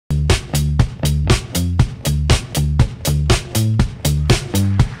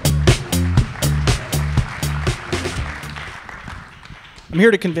I'm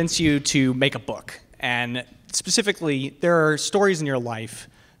here to convince you to make a book. And specifically, there are stories in your life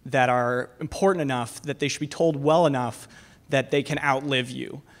that are important enough that they should be told well enough that they can outlive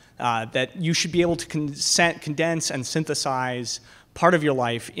you. That you should be able to condense and synthesize part of your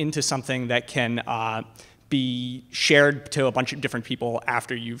life into something that can be shared to a bunch of different people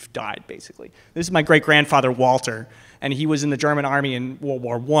after you've died, basically. This is my great-grandfather, Walter, and he was in the German army in World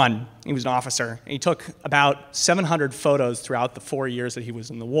War I. He was an officer, and he took about 700 photos throughout the 4 years that he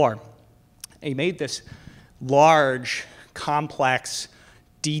was in the war. And he made this large, complex,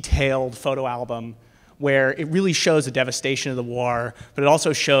 detailed photo album where it really shows the devastation of the war, but it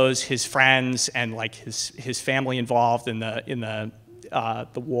also shows his friends and like his family involved in the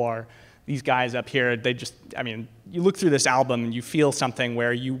war. These guys up here, you look through this album and you feel something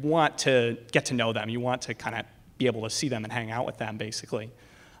where you want to get to know them. You want to kind of be able to see them and hang out with them, basically.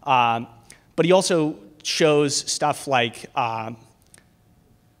 But he also shows stuff like,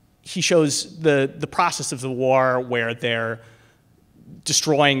 he shows the process of the war where they're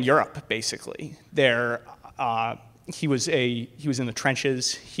destroying Europe, basically. He was in the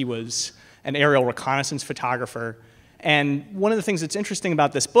trenches. He was an aerial reconnaissance photographer. And one of the things that's interesting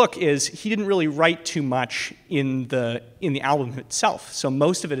about this book is he didn't really write too much in the album itself, so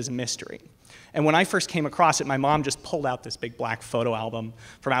most of it is a mystery. And when I first came across it, my mom just pulled out this big black photo album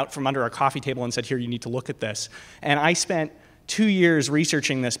from under our coffee table and said, "Here, you need to look at this." And I spent 2 years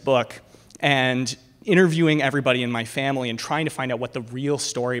researching this book and interviewing everybody in my family and trying to find out what the real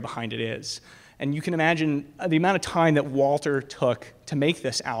story behind it is. And you can imagine the amount of time that Walter took to make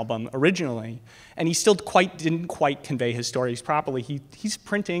this album originally, and he still didn't quite convey his stories properly. He's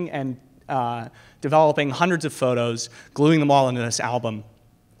printing and developing hundreds of photos, gluing them all into this album.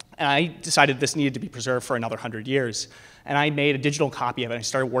 And I decided this needed to be preserved for another 100 years. And I made a digital copy of it. I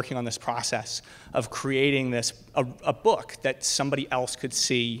started working on this process of creating a book that somebody else could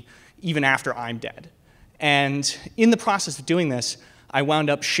see even after I'm dead. And in the process of doing this, I wound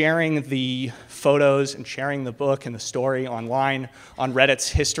up sharing the photos and sharing the book and the story online on Reddit's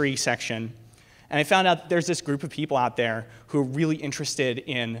history section. And I found out there's this group of people out there who are really interested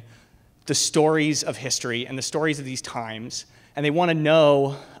in the stories of history and the stories of these times, and they want to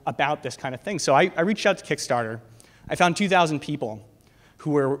know about this kind of thing. So I reached out to Kickstarter. I found 2,000 people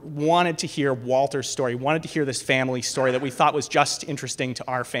who wanted to hear Walter's story, wanted to hear this family story that we thought was just interesting to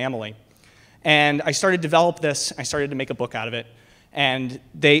our family. And I started to develop this. I started to make a book out of it. And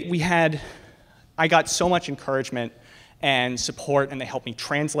I got so much encouragement and support, and they helped me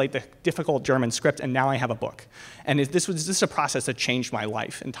translate the difficult German script, and now I have a book. And this is a process that changed my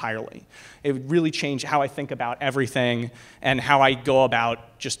life entirely. It really changed how I think about everything and how I go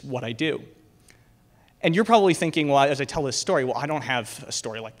about just what I do. And you're probably thinking, well, as I tell this story, well, I don't have a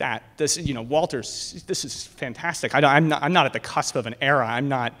story like that. This is fantastic. I'm not at the cusp of an era. I'm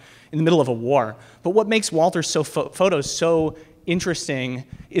not in the middle of a war. But what makes Walter's photos so interesting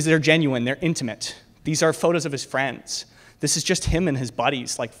is they're genuine, they're intimate. These are photos of his friends. This is just him and his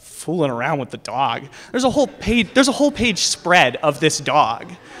buddies, like fooling around with the dog. There's a whole page spread of this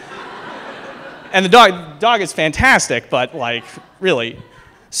dog. And the dog is fantastic, but like, really.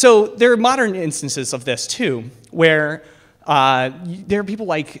 So there are modern instances of this too, where there are people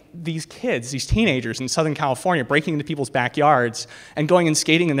like these kids, these teenagers in Southern California breaking into people's backyards and going and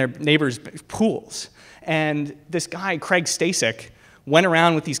skating in their neighbors' pools. And this guy, Craig Stasek, went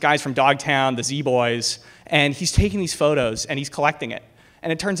around with these guys from Dogtown, the Z-Boys, and he's taking these photos and he's collecting it.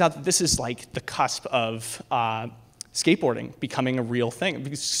 And it turns out that this is like the cusp of skateboarding becoming a real thing,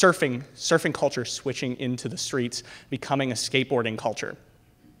 because surfing culture switching into the streets, becoming a skateboarding culture.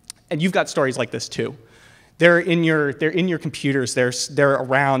 And you've got stories like this too. They're in your computers, they're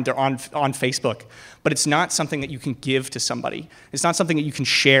around, they're on Facebook, but it's not something that you can give to somebody. It's not something that you can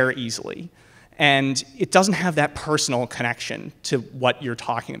share easily. And it doesn't have that personal connection to what you're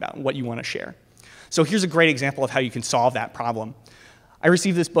talking about and what you want to share. So here's a great example of how you can solve that problem. I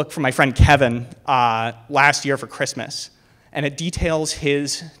received this book from my friend Kevin last year for Christmas, and it details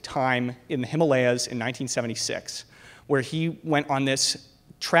his time in the Himalayas in 1976, where he went on this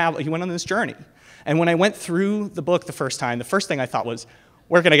journey. And when I went through the book the first time, the first thing I thought was,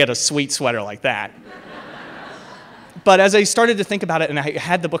 where can I get a sweet sweater like that? But as I started to think about it, and I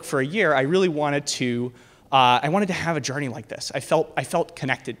had the book for a year, I really wanted to have a journey like this. I felt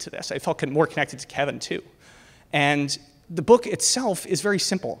connected to this. I felt more connected to Kevin too. And the book itself is very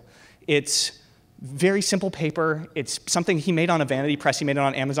simple. It's very simple paper. It's something he made on a vanity press. He made it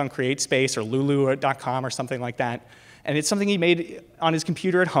on Amazon CreateSpace or Lulu.com or something like that. And it's something he made on his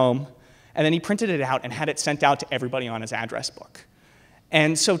computer at home, and then he printed it out and had it sent out to everybody on his address book.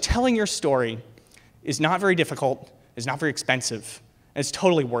 And so telling your story is not very difficult, is not very expensive, And it's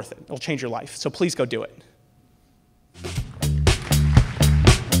totally worth it. It'll change your life. So please go do it.